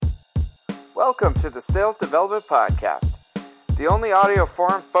Welcome to the Sales Development Podcast, the only audio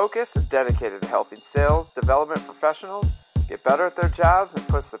forum focused and dedicated to helping sales development professionals get better at their jobs and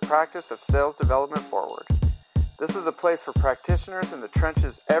push the practice of sales development forward. This is a place for practitioners in the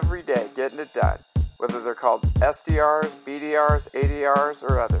trenches every day getting it done, whether they're called SDRs, BDRs, ADRs,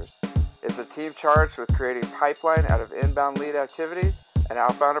 or others. It's a team charged with creating pipeline out of inbound lead activities and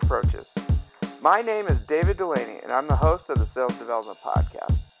outbound approaches. My name is David Dulany, and I'm the host of the Sales Development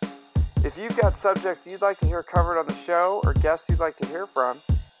Podcast. If you've got subjects you'd like to hear covered on the show or guests you'd like to hear from,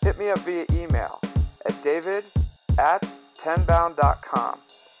 hit me up via email at david@tenbound.com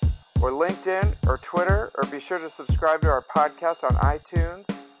or LinkedIn or Twitter, or be sure to subscribe to our podcast on iTunes,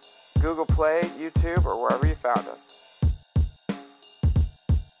 Google Play, YouTube, or wherever you found us.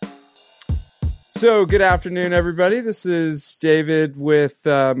 So, good afternoon, everybody. This is David with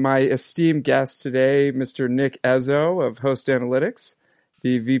my esteemed guest today, Mr. Nick Ezzo of Host Analytics,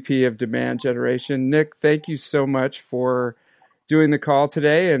 the VP of Demand Generation. Nick, thank you so much for doing the call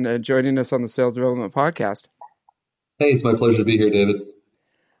today and joining us on the Sales Development Podcast. Hey, it's my pleasure to be here, David.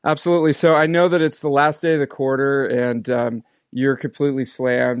 Absolutely. So I know that it's the last day of the quarter and you're completely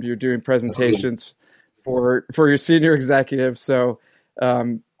slammed. You're doing presentations for your senior executives. So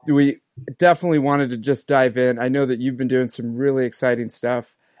we definitely wanted to just dive in. I know that you've been doing some really exciting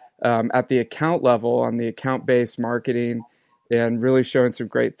stuff at the account level on the account-based marketing and really showing some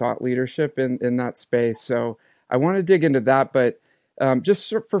great thought leadership in that space. So I want to dig into that, but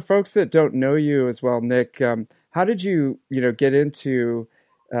just for folks that don't know you as well, Nick, how did you get into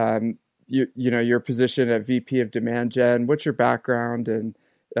your position at VP of Demand Gen? What's your background and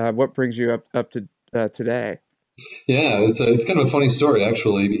what brings you up to today? Yeah, it's kind of a funny story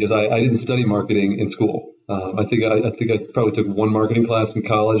actually, because I didn't study marketing in school. I think I probably took one marketing class in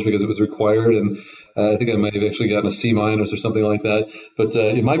college because it was required, and I think I might have actually gotten a C- or something like that. But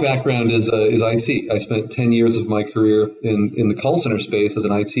my background is IT. I spent 10 years of my career in the call center space as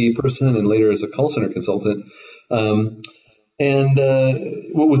an IT person, and later as a call center consultant. And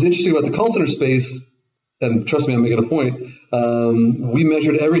what was interesting about the call center space, and trust me, I'm making a point, we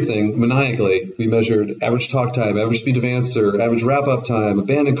measured everything maniacally. We measured average talk time, average speed of answer, average wrap-up time,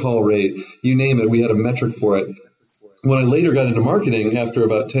 abandoned call rate, you name it, we had a metric for it. When I later got into marketing, after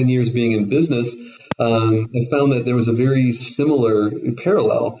about 10 years being in business, I found that there was a very similar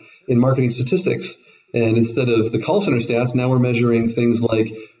parallel in marketing statistics. And instead of the call center stats, now we're measuring things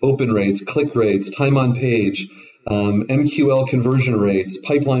like open rates, click rates, time on page, MQL conversion rates,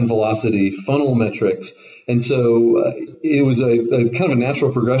 pipeline velocity, funnel metrics. And so it was a kind of a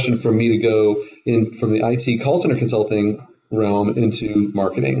natural progression for me to go in from the IT call center consulting realm into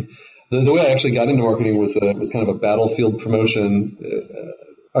marketing. The way I actually got into marketing was kind of a battlefield promotion.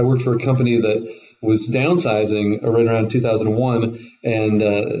 I worked for a company that was downsizing right around 2001, and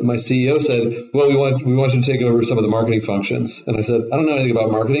my CEO said, "Well, we want you to take over some of the marketing functions." And I said, "I don't know anything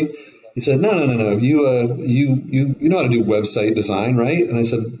about marketing." He said, No. You know how to do website design, right?" And I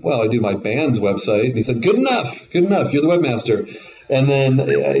said, "Well, I do my band's website." And he said, Good enough. You're the webmaster." And then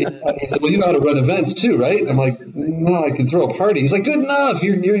he said, "Well, you know how to run events too, right?" I'm like, "No, I can throw a party." He's like, "Good enough.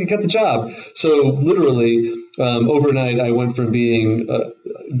 You got the job." So literally overnight, I went from being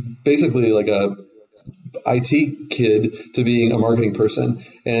basically like a IT kid to being a marketing person.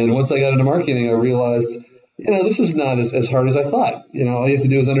 And once I got into marketing, I realized, this is not as hard as I thought. All you have to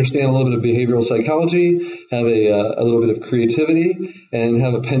do is understand a little bit of behavioral psychology, have a little bit of creativity, and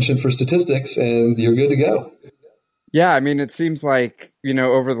have a penchant for statistics, and you're good to go. Yeah, I mean, it seems like,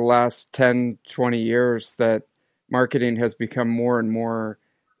 over the last 10, 20 years that marketing has become more and more,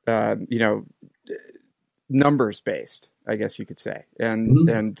 numbers-based, I guess you could say.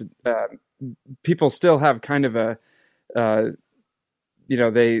 And people still have kind of a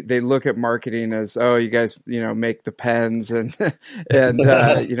they look at marketing as, oh, you guys, make the pens and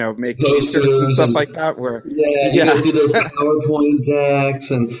make T-shirts and stuff like that. Where you guys do those PowerPoint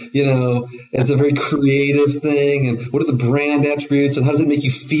decks, and it's a very creative thing. And what are the brand attributes, and how does it make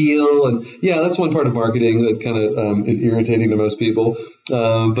you feel? And that's one part of marketing that kind of is irritating to most people.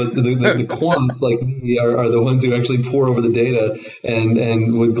 But the quants like me are the ones who actually pore over the data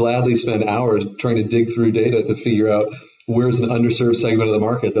and would gladly spend hours trying to dig through data to figure out where's an underserved segment of the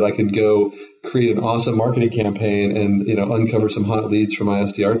market that I can go create an awesome marketing campaign and, uncover some hot leads for my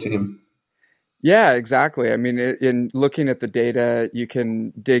SDR team. Yeah, exactly. I mean, in looking at the data, you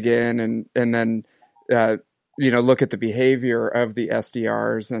can dig in and then, look at the behavior of the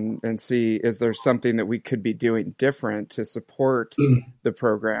SDRs and see, is there something that we could be doing different to support the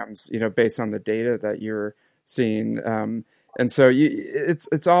programs, based on the data that you're seeing. And so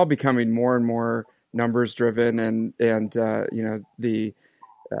it's all becoming more and more numbers driven, and the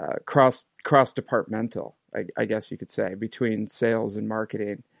cross departmental, I guess you could say, between sales and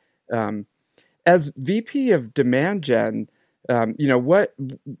marketing. As VP of Demand Gen, what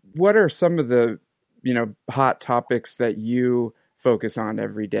are some of the hot topics that you focus on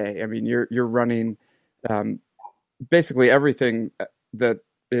every day? I mean, you're running basically everything that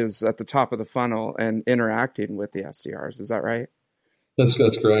is at the top of the funnel and interacting with the SDRs. Is that right? That's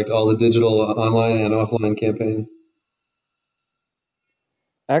correct. All the digital online and offline campaigns.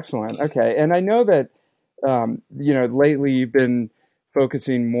 Excellent. Okay. And I know that, lately you've been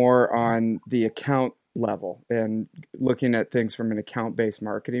focusing more on the account level and looking at things from an account-based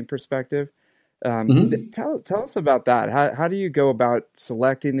marketing perspective. Tell us about that. How do you go about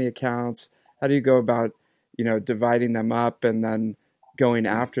selecting the accounts? How do you go about, dividing them up and then going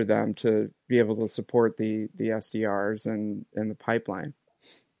after them to be able to support the SDRs and the pipeline?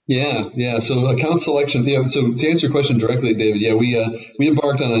 Yeah. So account selection. Yeah. So to answer your question directly, David, we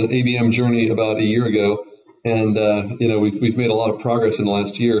embarked on an ABM journey about a year ago, and we've made a lot of progress in the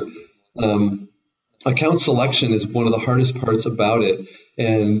last year. Account selection is one of the hardest parts about it,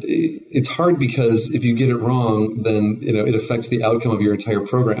 and it's hard because if you get it wrong, then it affects the outcome of your entire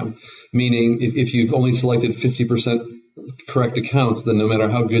program. Meaning, if you've only selected 50% correct accounts, then no matter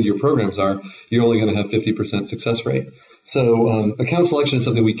how good your programs are, you're only going to have 50% success rate. So account selection is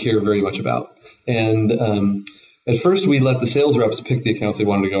something we care very much about. And at first, we let the sales reps pick the accounts they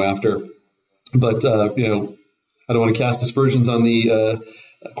wanted to go after. But, I don't want to cast aspersions on the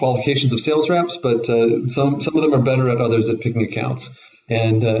qualifications of sales reps, but some of them are better at others at picking accounts.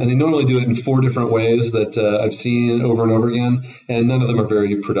 And they normally do it in 4 different ways that I've seen over and over again, and none of them are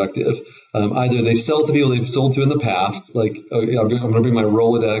very productive. Either they sell to people they've sold to in the past, like I'm going to bring my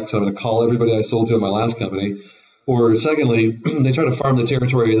Rolodex, I'm going to call everybody I sold to in my last company. Or secondly, they try to farm the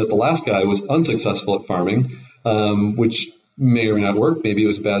territory that the last guy was unsuccessful at farming, which may or may not work. Maybe it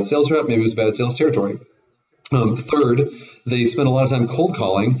was a bad sales rep, maybe it was bad sales territory. Third, they spend a lot of time cold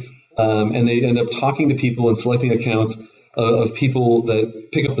calling, and they end up talking to people and selecting accounts of people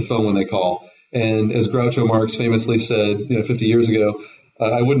that pick up the phone when they call. And as Groucho Marx famously said, 50 years ago,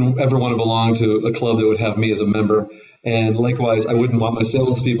 I wouldn't ever want to belong to a club that would have me as a member. And likewise, I wouldn't want my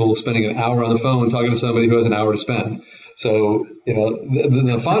salespeople spending an hour on the phone talking to somebody who has an hour to spend. So,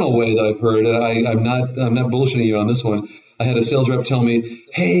 the final way that I've heard, I'm not bullshitting you on this one. I had a sales rep tell me,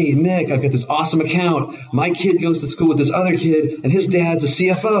 "Hey, Nick, I've got this awesome account. My kid goes to school with this other kid, and his dad's a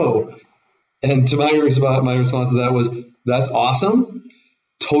CFO." And to my response to that was, "That's awesome.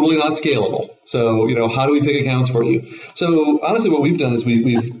 Totally not scalable. So, how do we pick accounts for you?" So honestly, what we've done is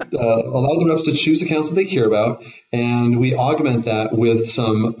we've allowed the reps to choose accounts that they care about, and we augment that with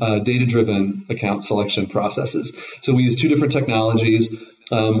some data-driven account selection processes. So we use 2 different technologies.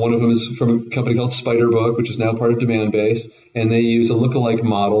 One of them is from a company called Spiderbook, which is now part of DemandBase, and they use a lookalike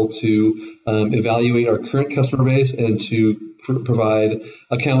model to evaluate our current customer base and to provide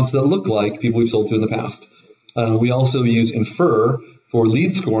accounts that look like people we've sold to in the past. We also use Infer for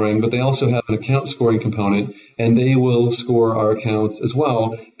lead scoring, but they also have an account scoring component, and they will score our accounts as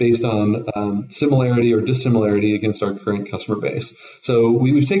well based on similarity or dissimilarity against our current customer base. So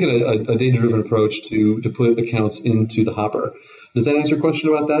we've taken a data-driven approach to put accounts into the hopper. Does that answer your question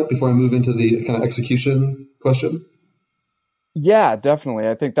about that before I move into the kind of execution question? Yeah, definitely.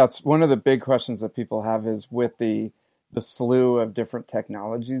 I think that's one of the big questions that people have is with the slew of different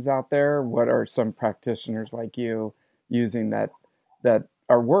technologies out there, what are some practitioners like you using that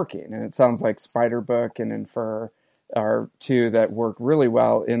are working? And it sounds like Spiderbook and Infer are 2 that work really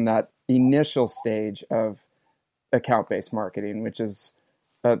well in that initial stage of account-based marketing, which is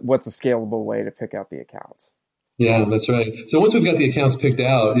what's a scalable way to pick out the accounts. Yeah, that's right. So once we've got the accounts picked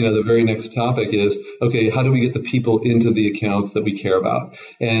out, the very next topic is, okay, how do we get the people into the accounts that we care about?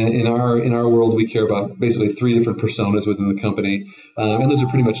 And in our world, we care about basically 3 different personas within the company, and those are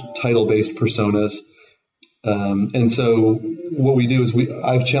pretty much title-based personas. And so what we do is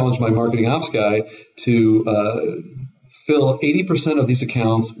I've challenged my marketing ops guy to fill 80% of these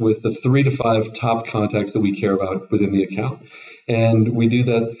accounts with the 3 to 5 top contacts that we care about within the account. And we do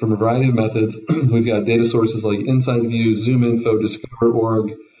that from a variety of methods. We've got data sources like Inside View, ZoomInfo,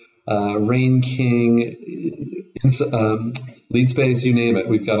 Discover.org, Rain King, LeadSpace, you name it.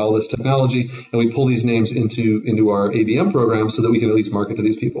 We've got all this technology, and we pull these names into our ABM program so that we can at least market to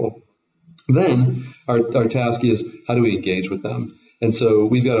these people. Then our task is, how do we engage with them? And so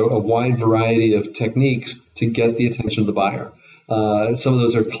we've got a wide variety of techniques to get the attention of the buyer. Some of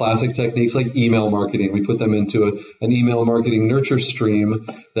those are classic techniques like email marketing. We put them into an email marketing nurture stream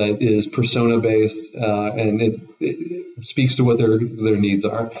that is persona based, and it speaks to what their needs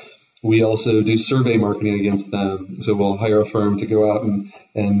are. We also do survey marketing against them. So we'll hire a firm to go out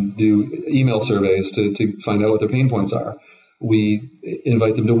and do email surveys to find out what their pain points are. We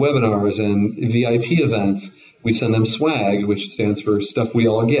invite them to webinars and VIP events. We send them swag, which stands for stuff we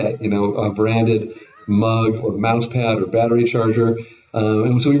all get, a branded mug or mouse pad or battery charger.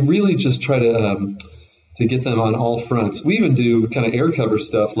 And so we really just try to get them on all fronts. We even do kind of air cover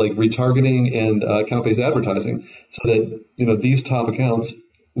stuff like retargeting and account-based advertising, so that these top accounts,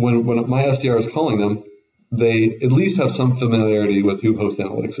 when my SDR is calling them, they at least have some familiarity with who Host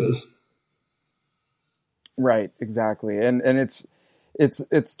Analytics is. Right, exactly, and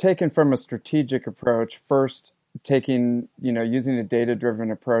it's taken from a strategic approach. First, taking using a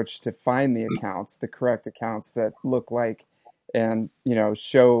data-driven approach to find the accounts, the correct accounts that look like and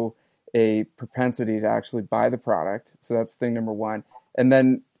show a propensity to actually buy the product. So that's thing number one. And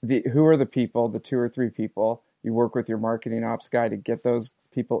then who are the people, the 2 or 3 people? You work with your marketing ops guy to get those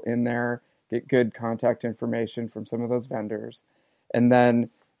people in there, get good contact information from some of those vendors, and then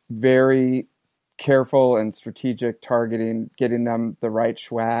very careful and strategic targeting, getting them the right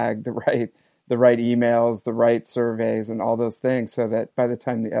swag, the right emails, the right surveys, and all those things, so that by the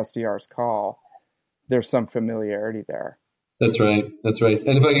time the SDRs call, there's some familiarity there. That's right.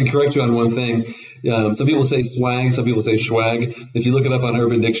 And if I can correct you on one thing, some people say swag, some people say swag. If you look it up on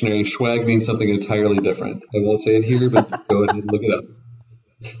Urban Dictionary, swag means something entirely different. I won't say it here, but go ahead and look it up.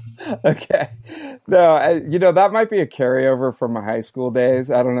 Okay. No, that might be a carryover from my high school days.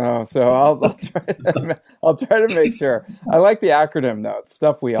 I don't know. So I'll try to make sure. I like the acronym though. It's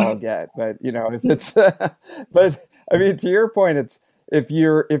stuff we all get. But if it's, but I mean, to your point, it's if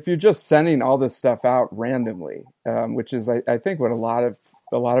you're just sending all this stuff out randomly, which is I think what a lot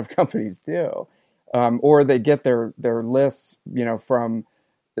of companies do, or they get their lists, from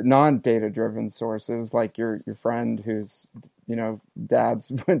non-data driven sources like your friend whose dads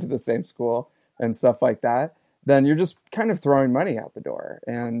went to the same school and stuff like that, then you're just kind of throwing money out the door.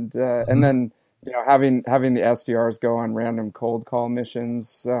 And then having the SDRs go on random cold call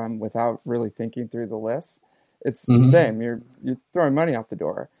missions without really thinking through the list, it's the same. You're throwing money out the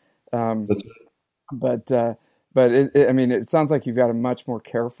door. But it sounds like you've got a much more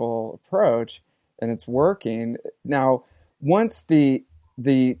careful approach, and it's working. Now, once the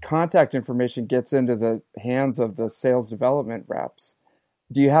contact information gets into the hands of the sales development reps,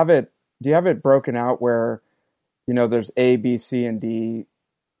 do you have it broken out where, there's A, B, C, and D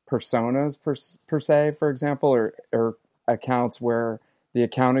personas per se, for example, or accounts where the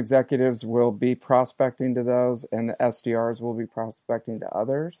account executives will be prospecting to those and the SDRs will be prospecting to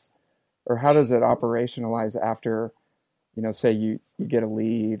others? Or how does it operationalize after, say you get a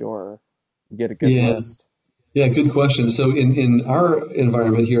lead or you get a good list? Yeah, good question. So in our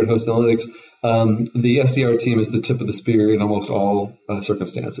environment here at Host Analytics, the SDR team is the tip of the spear in almost all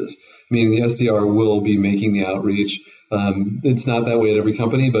circumstances, meaning the SDR will be making the outreach. It's not that way at every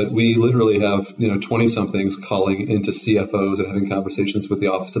company, but we literally have 20-somethings calling into CFOs and having conversations with the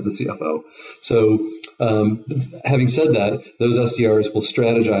office of the CFO. So having said that, those SDRs will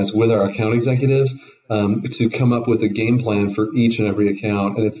strategize with our account executives to come up with a game plan for each and every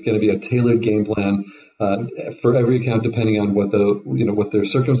account, and it's going to be a tailored game plan for every account, depending on what their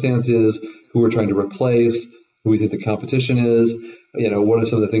circumstance is, who we're trying to replace, who we think the competition is, what are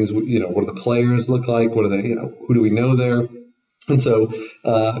some of the things, what do the players look like, what are they, who do we know there? And so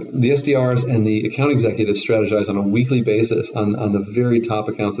the SDRs and the account executives strategize on a weekly basis on the very top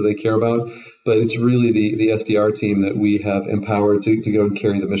accounts that they care about, but it's really the SDR team that we have empowered to go and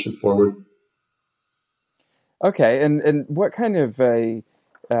carry the mission forward. Okay, and what kind of a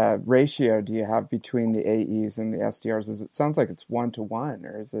ratio do you have between the AEs and the SDRs? It sounds like it's 1-to-1,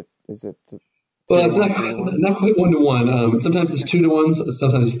 or is it? Well, it's not quite 1-to-1. Sometimes it's 2-to-1.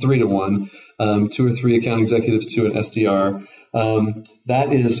 Sometimes it's 3-to-1. 2 or 3 account executives to an SDR.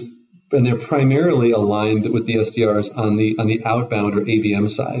 That is, and they're primarily aligned with the SDRs on the outbound or ABM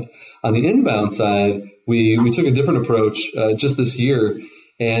side. On the inbound side, we took a different approach just this year.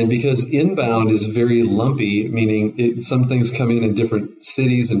 And because inbound is very lumpy, meaning some things come in different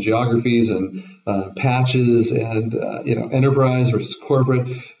cities and geographies and patches and enterprise versus corporate,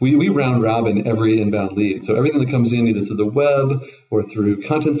 we round robin every inbound lead. So everything that comes in either through the web or through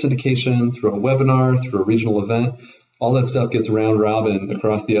content syndication, through a webinar, through a regional event, all that stuff gets round robin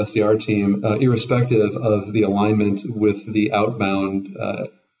across the SDR team, irrespective of the alignment with the outbound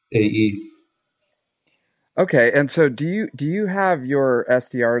AE. Okay, and so do you have your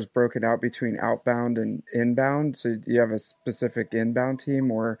SDRs broken out between outbound and inbound? So do you have a specific inbound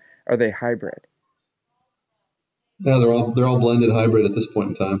team, or are they hybrid? No, they're all blended hybrid at this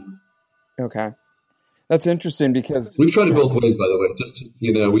point in time. Okay, That's interesting because We've tried it both ways, by the way.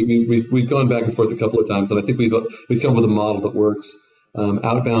 Just we've gone back and forth a couple of times, and I think we've come with a model that works.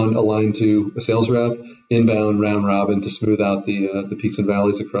 Outbound aligned to a sales rep, inbound round robin to smooth out the peaks and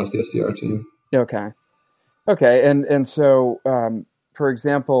valleys across the SDR team. Okay, and so for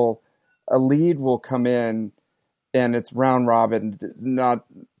example, a lead will come in and it's round robin, not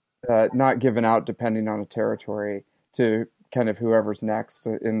given out depending on a territory to kind of whoever's next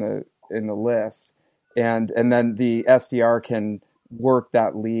in the list. And then the SDR can work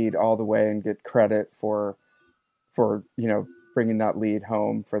that lead all the way and get credit for bringing that lead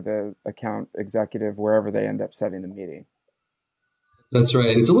home for the account executive wherever they end up setting the meeting. That's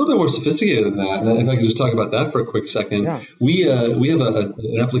right. It's a little bit more sophisticated than that. And if I could just talk about that for a quick second, we have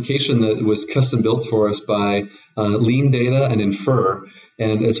an application that was custom built for us by Lean Data and Infer.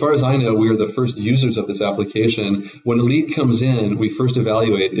 And as far as I know, we are the first users of this application. When a lead comes in, we first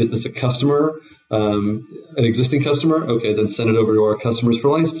evaluate, is this a customer, an existing customer? Okay, then send it over to our Customers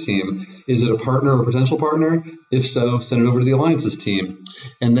for Life team. Is it a partner or potential partner? If so, send it over to the Alliances team.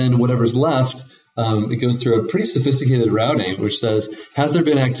 And then whatever's left, it goes through a pretty sophisticated routing, which says, has there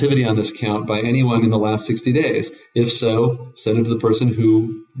been activity on this account by anyone in the last 60 days? If so, send it to the person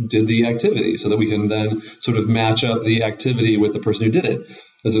who did the activity so that we can then sort of match up the activity with the person who did it.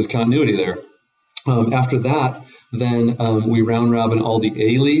 There's continuity there. After that, then we round robin all the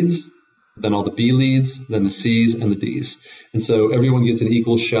A leads, then all the B leads, then the C's and the D's. And so everyone gets an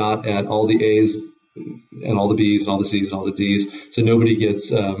equal shot at all the A's and all the B's and all the C's and all the D's. So nobody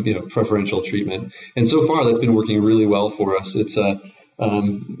gets preferential treatment. And so far that's been working really well for us. It's a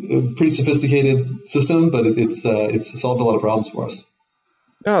pretty sophisticated system, but it's solved a lot of problems for us.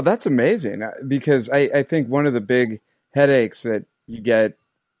 No, that's amazing, because I think one of the big headaches that you get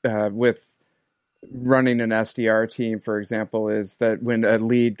with running an SDR team, for example, is that when a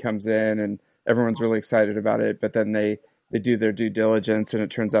lead comes in and everyone's really excited about it, but then they do their due diligence and it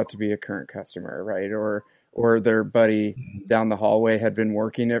turns out to be a current customer, right? Or their buddy down the hallway had been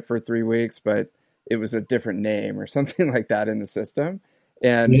working it for 3 weeks, but it was a different name or something like that in the system.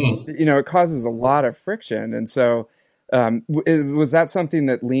 And, it causes a lot of friction. And so was that something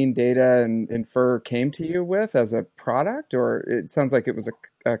that Lean Data and Infer came to you with as a product, or it sounds like it was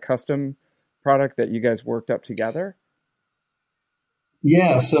a custom product that you guys worked up together?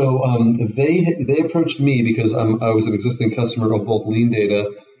 Yeah, so they approached me because I was an existing customer of both Lean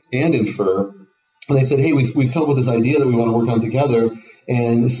Data and Infer, and they said, "Hey, we've come up with this idea that we want to work on together.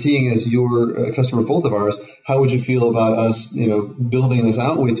 And seeing as you're a customer of both of ours, how would you feel about us, building this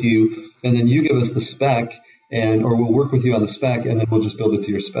out with you? And then you give us the spec, or we'll work with you on the spec, and then we'll just build it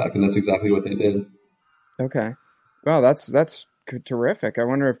to your spec." And that's exactly what they did. Okay, wow, that's terrific. I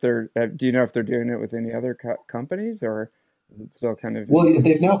wonder if do you know if they're doing it with any other companies, or is it still kind of? Well,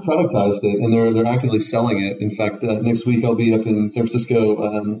 they've now productized it, and they're actively selling it. In fact, next week I'll be up in San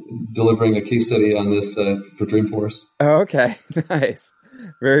Francisco delivering a case study on this for Dreamforce. Oh, okay, nice,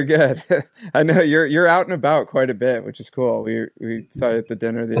 very good. I know you're out and about quite a bit, which is cool. We saw you at the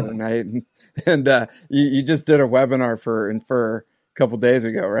dinner the other night, and you just did a webinar for Infer a couple days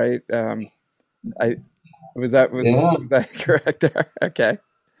ago, right? Was that correct there? Okay,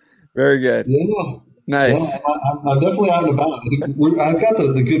 very good. Yeah. Nice. Yeah, I'm definitely out and about. I've got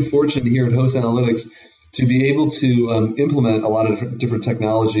the good fortune here at Host Analytics to be able to implement a lot of different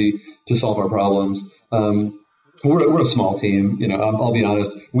technology to solve our problems. We're a small team. I'll be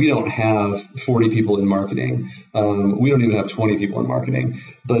honest. We don't have 40 people in marketing. We don't even have 20 people in marketing.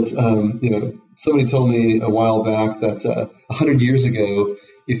 But somebody told me a while back that 100 years ago,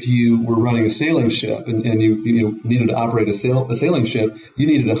 if you were running a sailing ship and you needed to operate a sailing ship, you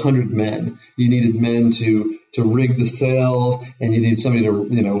needed 100 men. You needed men to rig the sails, and you needed somebody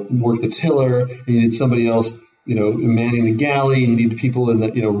to work the tiller, and you needed somebody else manning the galley, and you needed people in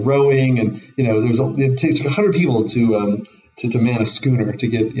the rowing, and it took 100 people to man a schooner to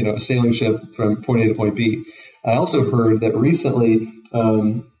get a sailing ship from point A to point B. I also heard that recently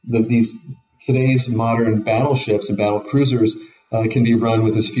that today's modern battleships and battle cruisers can be run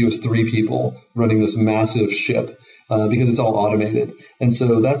with as few as 3 people running this massive ship because it's all automated. And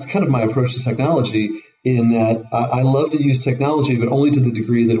so that's kind of my approach to technology, in that I love to use technology, but only to the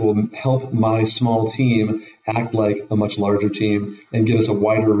degree that it will help my small team act like a much larger team and get us a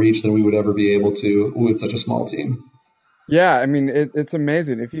wider reach than we would ever be able to with such a small team. Yeah, I mean, it's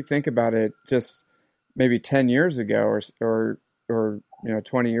amazing. If you think about it, just maybe 10 years ago or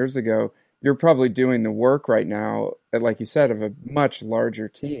 20 years ago, you're probably doing the work right now, like you said, of a much larger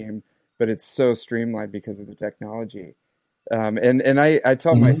team, but it's so streamlined because of the technology. And I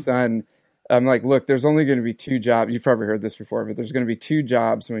tell my son, I'm like, look, there's only going to be 2 jobs. You've probably heard this before, but there's going to be 2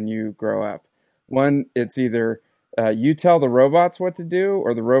 jobs when you grow up. one, it's either you tell the robots what to do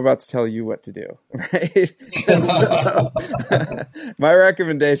or the robots tell you what to do, right? So, my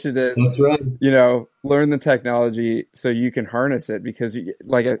recommendation is, That's right. learn the technology so you can harness it, because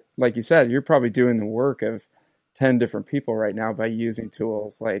like you said, you're probably doing the work of 10 different people right now by using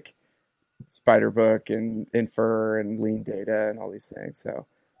tools like Spiderbook and Infer and Lean Data and all these things. So,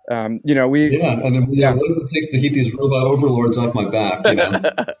 Yeah, and then what if it takes to keep these robot overlords off my back?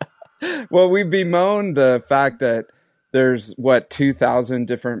 Well, we bemoan the fact that there's 2,000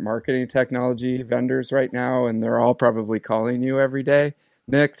 different marketing technology vendors right now, and they're all probably calling you every day,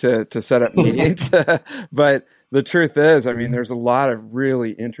 Nick, to set up meetings. But the truth is, I mean, there's a lot of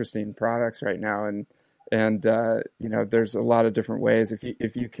really interesting products right now, and there's a lot of different ways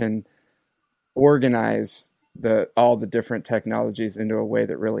if you can organize all the different technologies into a way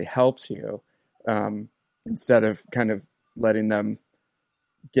that really helps you, instead of kind of letting them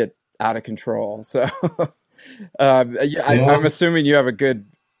get out of control. So, I'm assuming you have a good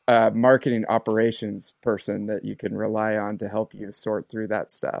marketing operations person that you can rely on to help you sort through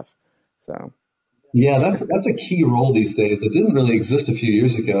that stuff. So, yeah, that's a key role these days that didn't really exist a few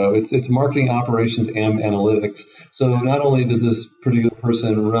years ago. It's marketing operations and analytics. So not only does this particular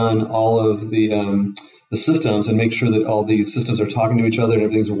person run all of the systems and make sure that all these systems are talking to each other and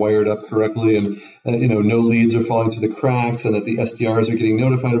everything's wired up correctly, and no leads are falling through the cracks, and that the SDRs are getting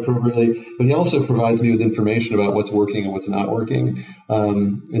notified appropriately, but he also provides me with information about what's working and what's not working.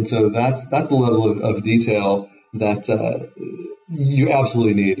 And so that's the level of detail that you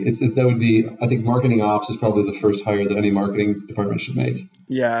absolutely need. That would be, I think, marketing ops is probably the first hire that any marketing department should make.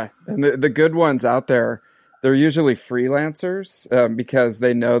 Yeah, and the good ones out there, they're usually freelancers, because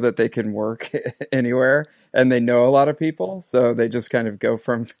they know that they can work anywhere, and they know a lot of people, so they just kind of go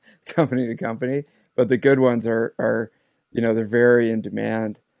from company to company. But the good ones are they're very in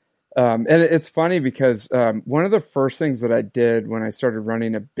demand. And it's funny because one of the first things that I did when I started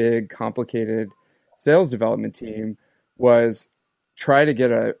running a big, complicated sales development team was try to get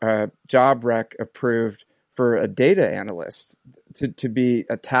a job rec approved for a data analyst to be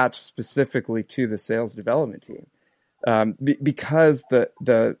attached specifically to the sales development team, because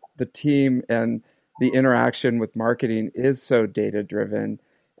the team and the interaction with marketing is so data driven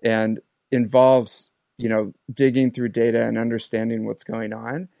and involves digging through data and understanding what's going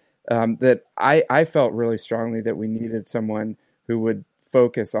on, that I felt really strongly that we needed someone who would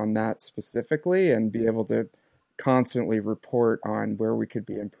focus on that specifically and be able to constantly report on where we could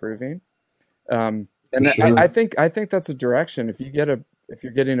be improving. And sure. I think that's a direction. If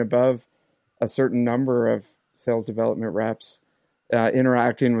you're getting above a certain number of sales development reps,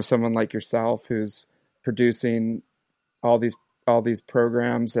 interacting with someone like yourself who's producing all these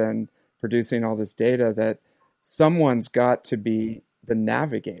programs and producing all this data, that someone's got to be the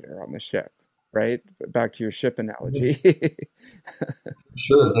navigator on the ship, right? Back to your ship analogy.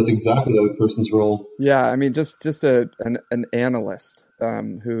 Sure, that's exactly the person's role. Yeah, I mean, just an analyst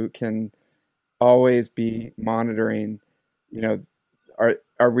who can always be monitoring.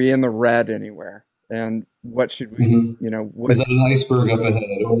 Are we in the red anywhere? And what should we? Is that an iceberg up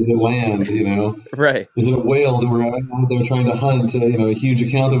ahead, or is it land? Right? Is it a whale that we're out there trying to hunt? A huge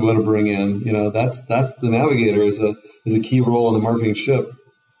account that we want to bring in. That's the navigator is a key role on the marketing ship.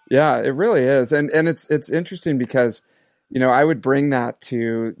 Yeah, it really is, and it's interesting because, I would bring that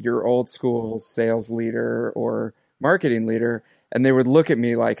to your old school sales leader or marketing leader, and they would look at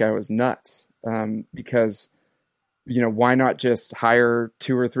me like I was nuts, because, why not just hire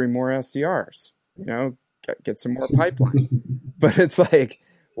 2 or 3 more SDRs? Get some more pipeline. But it's like,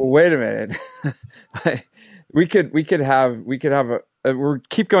 well, wait a minute, we could have we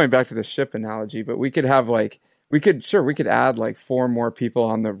keep going back to the ship analogy, but we could have we could add 4 more people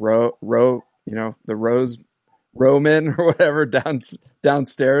on the the rowmen or whatever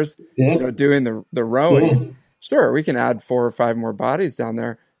downstairs, doing the rowing. Yeah. Sure, we can add 4 or 5 more bodies down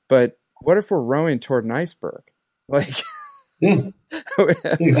there, but what if we're rowing toward an iceberg? Yeah,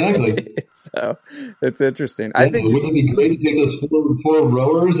 exactly. So it's interesting. Yeah, I think wouldn't it be great to take those 4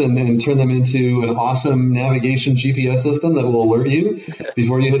 rowers and turn them into an awesome navigation GPS system that will alert you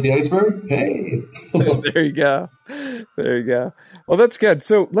before you hit the iceberg? Hey, there you go. Well, that's good.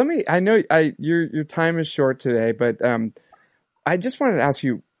 So I know your time is short today, but I just wanted to ask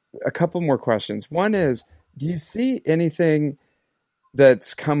you a couple more questions. One is, do you see anything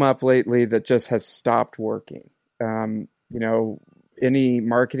that's come up lately that just has stopped working? Any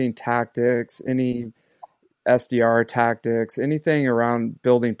marketing tactics, any SDR tactics, anything around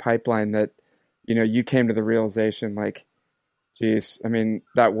building pipeline that, you came to the realization geez, I mean,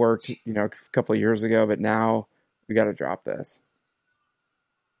 that worked, a couple of years ago, but now we got to drop this.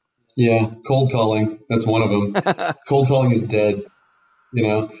 Yeah, cold calling. That's one of them. Cold calling is dead.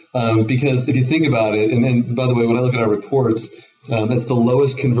 Because if you think about it, and by the way, when I look at our reports, that's the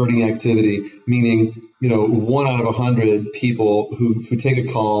lowest converting activity, meaning, 1 out of 100 people who take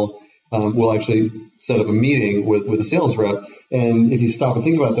a call will actually set up a meeting with a sales rep. And if you stop and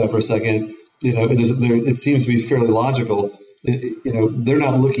think about that for a second, it seems to be fairly logical. They're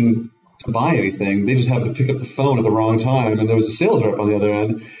not looking to buy anything. They just happened to pick up the phone at the wrong time, and there was a sales rep on the other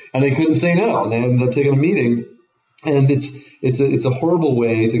end, and they couldn't say no, and they ended up taking a meeting. And it's a horrible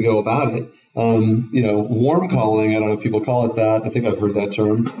way to go about it. Warm calling, I don't know if people call it that. I think I've heard that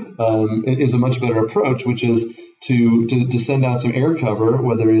term. Is a much better approach, which is to send out some air cover,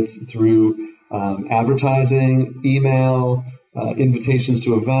 whether it's through advertising, email, invitations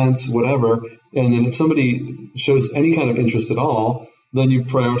to events, whatever. And then if somebody shows any kind of interest at all, then you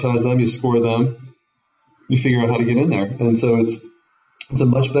prioritize them, you score them, you figure out how to get in there. And so it's a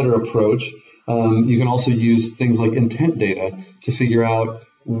much better approach. You can also use things like intent data to figure out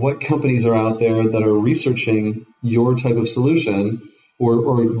what companies are out there that are researching your type of solution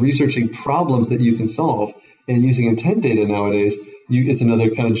or researching problems that you can solve. And using intent data nowadays, it's another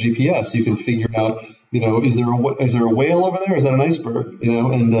kind of GPS. You can figure out, is there a whale over there? Is that an iceberg?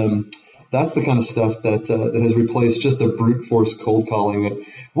 And that's the kind of stuff that has replaced just the brute force cold calling that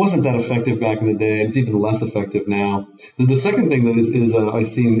wasn't that effective back in the day. It's even less effective now. The second thing that is I've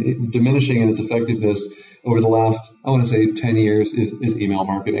seen diminishing in its effectiveness over the last, I want to say 10 years is email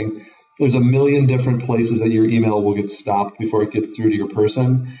marketing. There's a million different places that your email will get stopped before it gets through to your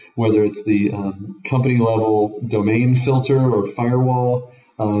person, whether it's the company level domain filter or firewall,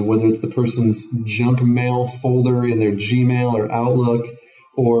 whether it's the person's junk mail folder in their Gmail or Outlook,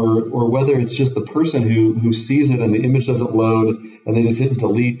 or whether it's just the person who sees it and the image doesn't load and they just hit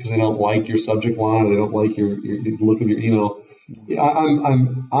delete because they don't like your subject line or they don't like your look of your email.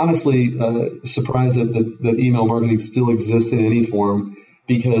 I'm honestly surprised that email marketing still exists in any form,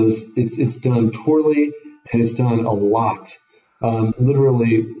 because it's done poorly and it's done a lot.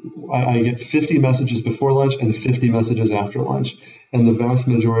 Literally, I get 50 messages before lunch and 50 messages after lunch, and the vast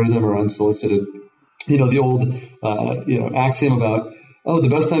majority of them are unsolicited. The old axiom about, the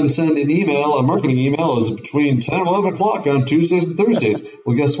best time to send an email, a marketing email, is between 10 and 11 o'clock on Tuesdays and Thursdays.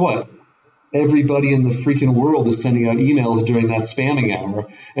 Well, guess what? Everybody in the freaking world is sending out emails during that spamming hour.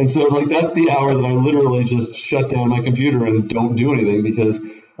 And so, that's the hour that I literally just shut down my computer and don't do anything because,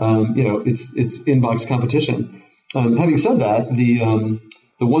 it's inbox competition. Having said that,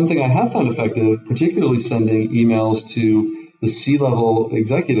 the one thing I have found effective, particularly sending emails to the C-level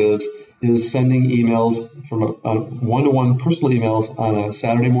executives, is sending emails from one-to-one personal emails on a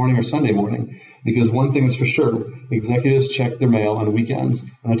Saturday morning or Sunday morning. Because one thing is for sure, executives check their mail on weekends,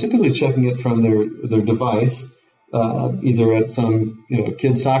 and they're typically checking it from their device, either at some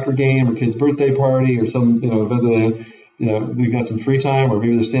kid's soccer game or kid's birthday party or some event that they've got some free time, or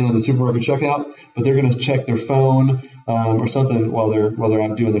maybe they're standing in the supermarket checkout, but they're going to check their phone or something while they're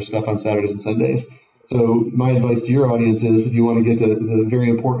out doing their stuff on Saturdays and Sundays. So my advice to your audience is, if you want to get to the very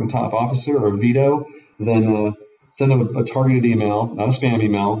important top officer or veto, then send them a targeted email, not a spam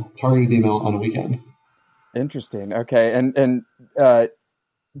email, targeted email on a weekend. Interesting. Okay. And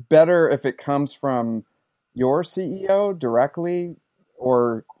better if it comes from your CEO directly,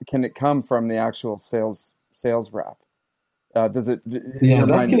 or can it come from the actual sales rep? Does it?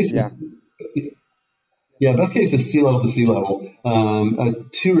 Yeah, best case is C-level to C-level.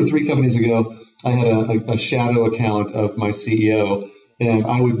 2 or 3 companies ago, I had a shadow account of my CEO, and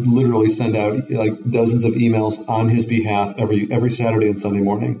I would literally send out dozens of emails on his behalf every Saturday and Sunday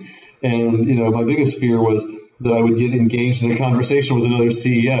morning. And my biggest fear was that I would get engaged in a conversation with another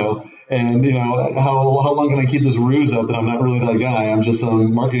CEO, and how long can I keep this ruse up that I'm not really that guy? I'm just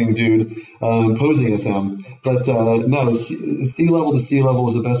some marketing dude posing as him. But no, C-level to C-level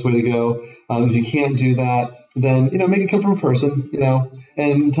is the best way to go. If you can't do that, then make it come from a person.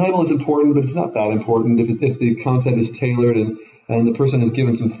 And title is important, but it's not that important if the content is tailored and the person has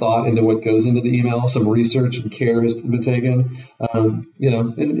given some thought into what goes into the email, some research and care has been taken.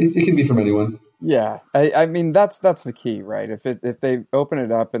 It can be from anyone. Yeah, I mean that's the key, right? If they open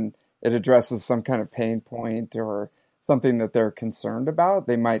it up and it addresses some kind of pain point or something that they're concerned about,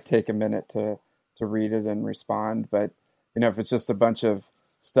 they might take a minute to read it and respond. But if it's just a bunch of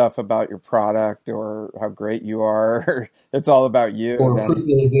stuff about your product or how great you are, it's all about you. Or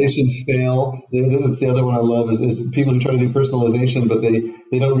personalization fail. That's the other one I love is people who try to do personalization, but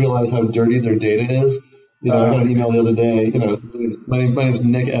they don't realize how dirty their data is. I got an email the other day. My name is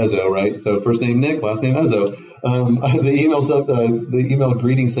Nick Ezzo, right? So first name Nick, last name Ezzo. The email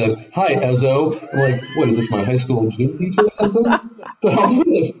greeting said, "Hi Ezzo." I'm like, what is this? My high school gym teacher or something? The hell is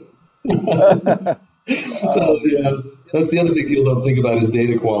this? So, yeah, that's the other thing people don't think about is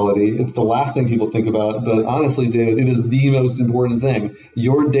data quality. It's the last thing people think about, but honestly, David, it is the most important thing.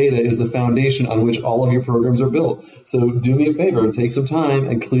 Your data is the foundation on which all of your programs are built. So do me a favor and take some time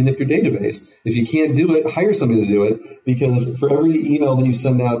and clean up your database. If you can't do it, hire somebody to do it, because for every email that you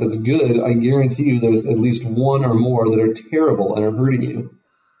send out that's good, I guarantee you there's at least one or more that are terrible and are hurting you.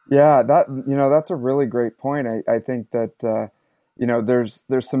 Yeah, that's a really great point. I think that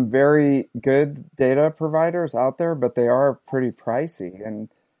there's some very good data providers out there, but they are pretty pricey,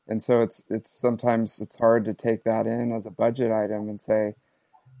 and so it's sometimes it's hard to take that in as a budget item and say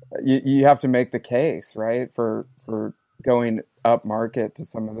you have to make the case, right, for going up market to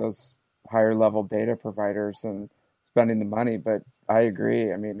some of those higher level data providers and spending the money. But I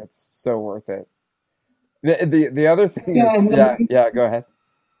agree. I mean, it's so worth it. The other thing is, Yeah, and yeah, go ahead.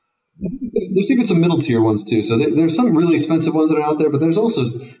 there's even some middle tier ones too. So there's some really expensive ones that are out there, but there's also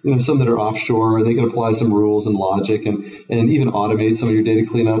some that are offshore, and they can apply some rules and logic, and even automate some of your data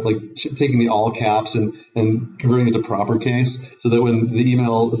cleanup, like taking the all caps and converting it to proper case, so that when the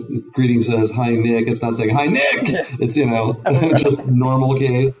email greeting says "Hi Nick," it's not saying "Hi Nick." It's just normal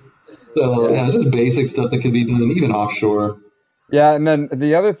case. So Yeah. yeah, it's just basic stuff that can be done even offshore. Yeah, and then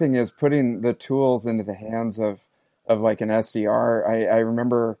the other thing is putting the tools into the hands of like an SDR. I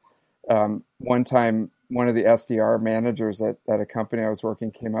remember one time one of the SDR managers at a company I was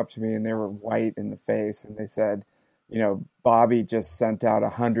working came up to me and they were white in the face and they said, Bobby just sent out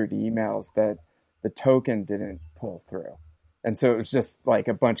 100 emails that the token didn't pull through. And so it was just like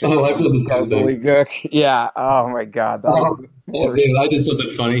a bunch of Oh, I've done the same thing. gobbledygook. Yeah. Oh my God. That was Oh, the oh, worst. David, I did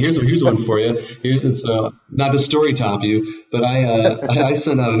something funny. Here's one for you. It's not to story top you, but I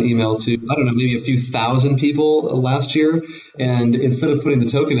sent out an email to, I don't know, maybe a few thousand people last year, and instead of putting the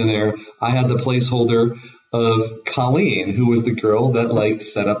token in there, I had the placeholder of Colleen, who was the girl that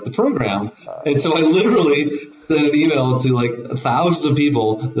set up the program. And so I literally sent an email to thousands of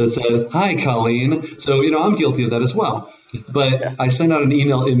people that said, "Hi, Colleen." So I'm guilty of that as well. But I sent out an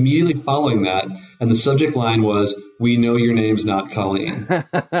email immediately following that, and the subject line was, "We know your name's not Colleen."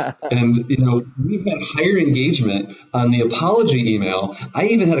 And we've had higher engagement on the apology email. I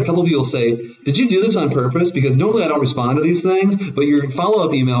even had a couple of people say, "Did you do this on purpose? Because normally I don't respond to these things, but your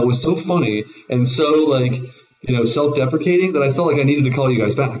follow-up email was so funny and so self-deprecating that I felt like I needed to call you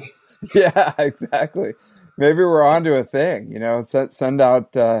guys back." Yeah, exactly. Maybe we're onto a thing,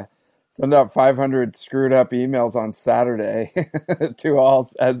 send out 500 screwed up emails on Saturday to all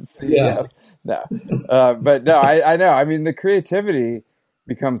as Yeah. CES. No, but no, I know. I mean, the creativity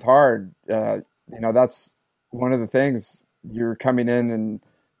becomes hard. That's one of the things you're coming in and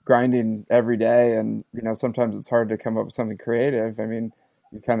grinding every day. And, sometimes it's hard to come up with something creative. I mean,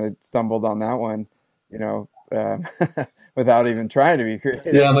 you kind of stumbled on that one, you know, um, without even trying to be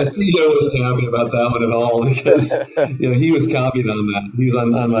creative. Yeah, my CEO wasn't happy about that one at all because he was copied on that. He was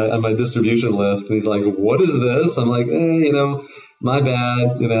on my distribution list, and he's like, "What is this?" I'm like, my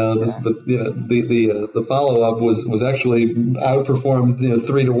bad. This, Yeah. but the follow up was actually outperformed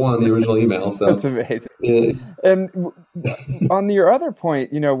 3-1 the original email. That's So amazing. yeah, And on your other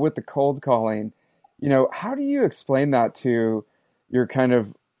point, with the cold calling, how do you explain that to your kind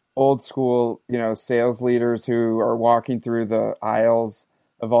of old school, sales leaders who are walking through the aisles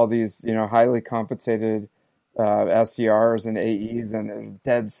of all these, highly compensated SDRs and AEs, and there's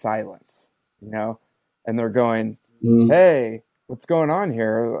dead silence, and they're going, mm, "Hey, what's going on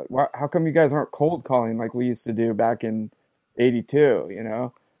here? How come you guys aren't cold calling like we used to do back in '82?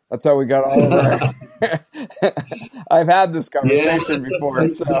 That's how we got all of our." I've had this yeah. conversation before,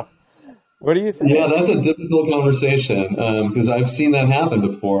 so what do you Yeah, say? that's a difficult conversation because I've seen that happen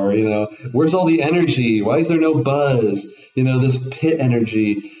before. Where's all the energy? Why is there no buzz? This pit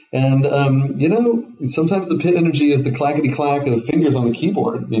energy. And, sometimes the pit energy is the clackety clack of fingers on the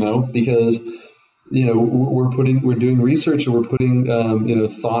keyboard, because, we're doing research and we're putting,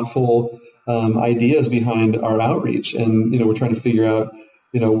 thoughtful ideas behind our outreach. And, we're trying to figure out,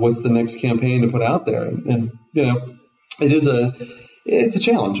 what's the next campaign to put out there. And it is it's a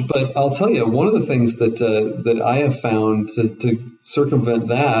challenge, but I'll tell you, one of the things that I have found to circumvent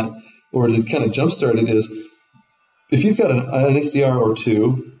that or to kind of jumpstart it is if you've got an SDR or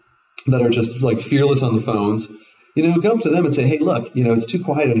two that are just fearless on the phones, go up to them and say, "Hey, look, it's too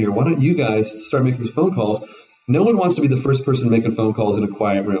quiet in here. Why don't you guys start making some phone calls?" No one wants to be the first person making phone calls in a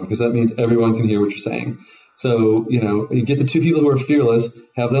quiet room because that means everyone can hear what you're saying. So, you get the two people who are fearless,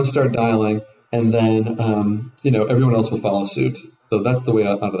 have them start dialing, and then, everyone else will follow suit. So that's the way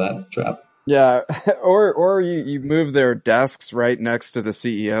out of that trap. Yeah, or you move their desks right next to the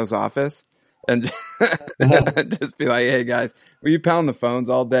CEO's office, and just be like, "Hey guys, will you pound the phones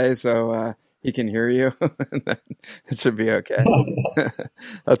all day so he can hear you?" It should be okay.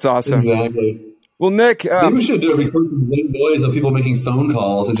 That's awesome. Exactly. Well, Nick, maybe we should do a record some white noise of people making phone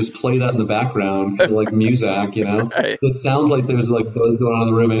calls and just play that in the background, kind of like Muzak, Right. It sounds like there's like buzz going on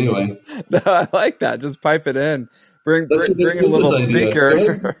in the room anyway. No, I like that. Just pipe it in. Bring a little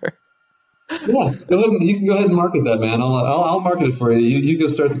speaker. Yeah, go ahead. You can go ahead and market that, man. I'll market it for you. You go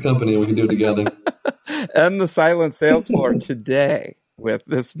start the company, and we can do it together. End the silent sales floor today with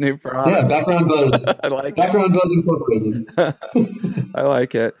this new product. Yeah, background buzz. I like background buzz incorporated. I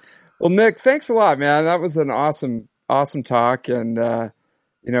like it. Well, Nick, thanks a lot, man. That was an awesome talk, and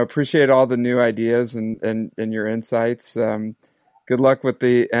appreciate all the new ideas and your insights. Good luck with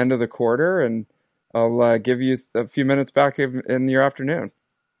the end of the quarter, and I'll give you a few minutes back in your afternoon.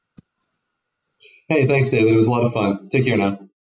 Hey, thanks, David. It was a lot of fun. Take care now.